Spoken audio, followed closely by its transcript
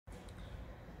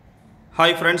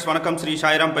Hi friends, வணக்கம் ஸ்ரீ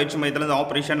சாய்ராம் பயிற்சி மையத்திலிருந்து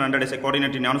ஆபரேஷன் 100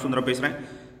 கோஆர்டினேட்டர் ஞானசுந்தரம் பேசுகிறேன்.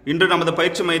 இன்று நமது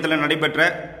பயிற்சி மையத்தில் நடைபெற்ற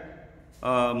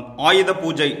ஆயுத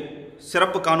பூஜை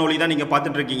சிறப்பு காணொளி தான் நீங்கள்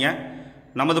பார்த்துட்ருக்கீங்க.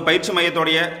 நமது பயிற்சி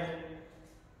மையத்தோடைய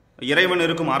இறைவன்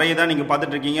இருக்கும் அறையை தான் நீங்கள்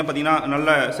பார்த்துட்ருக்கீங்க. பார்த்திங்கன்னா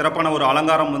நல்ல சிறப்பான ஒரு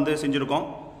அலங்காரம் வந்து செஞ்சுருக்கோம்.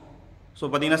 ஸோ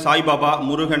பார்த்திங்கன்னா சாய்பாபா,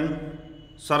 முருகன்,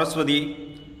 சரஸ்வதி,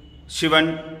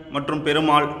 சிவன் மற்றும்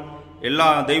பெருமாள்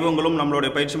எல்லா தெய்வங்களும்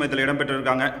நம்மளுடைய பயிற்சி மையத்தில்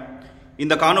இடம்பெற்றிருக்காங்க.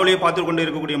 இந்த காணொலியை பார்த்து கொண்டு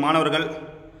இருக்கக்கூடிய மாணவர்கள்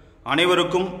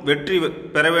அனைவருக்கும் வெற்றி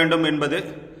பெற வேண்டும் என்பது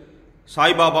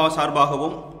சாய்பாபா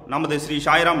சார்பாகவும் நமது ஸ்ரீ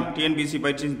சாய்ராம் TNPSC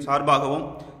பயிற்சி சார்பாகவும்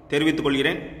தெரிவித்துக்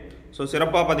கொள்கிறேன். ஸோ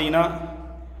சிறப்பாக பார்த்தீங்கன்னா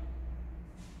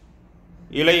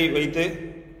இலை வைத்து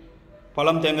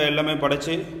பழம் தேங்காய் எல்லாமே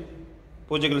படைத்து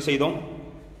பூஜைகள் செய்தோம்.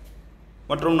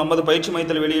 மற்றும் நமது பயிற்சி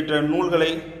மையத்தில் வெளியிட்ட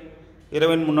நூல்களை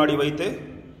இறைவன் முன்னாடி வைத்து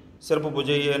சிறப்பு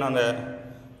பூஜையை நாங்கள்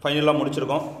ஃபைனலாக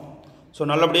முடிச்சிருக்கோம். ஸோ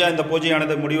நல்லபடியாக இந்த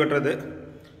பூஜையானது முடிவெற்றது.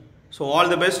 So all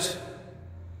the best,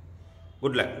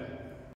 good luck.